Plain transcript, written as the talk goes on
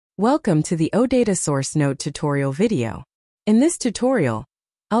Welcome to the ODATA source node tutorial video. In this tutorial,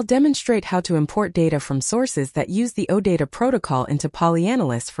 I'll demonstrate how to import data from sources that use the ODATA protocol into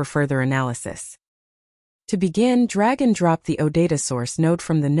PolyAnalysis for further analysis. To begin, drag and drop the ODATA source node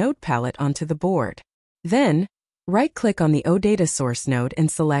from the node palette onto the board. Then, right-click on the ODATA source node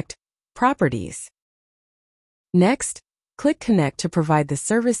and select Properties. Next, click Connect to provide the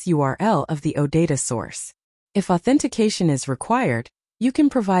service URL of the ODATA source. If authentication is required, you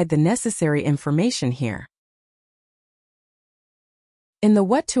can provide the necessary information here. In the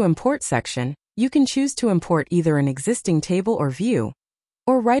What to Import section, you can choose to import either an existing table or view,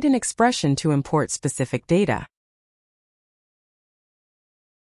 or write an expression to import specific data.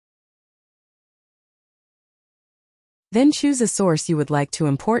 Then choose a source you would like to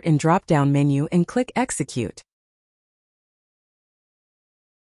import in drop-down menu and click Execute.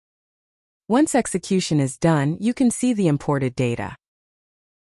 Once execution is done, you can see the imported data.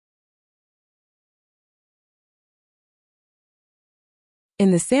 In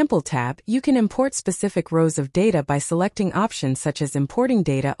the Sample tab, you can import specific rows of data by selecting options such as importing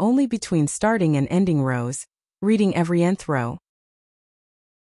data only between starting and ending rows, reading every nth row,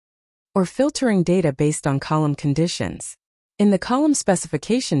 or filtering data based on column conditions. In the Column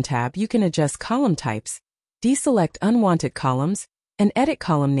Specification tab, you can adjust column types, deselect unwanted columns, and edit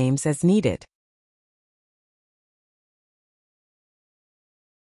column names as needed.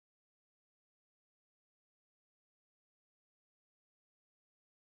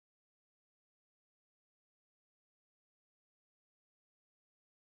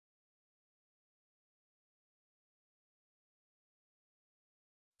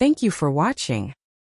 Thank you for watching.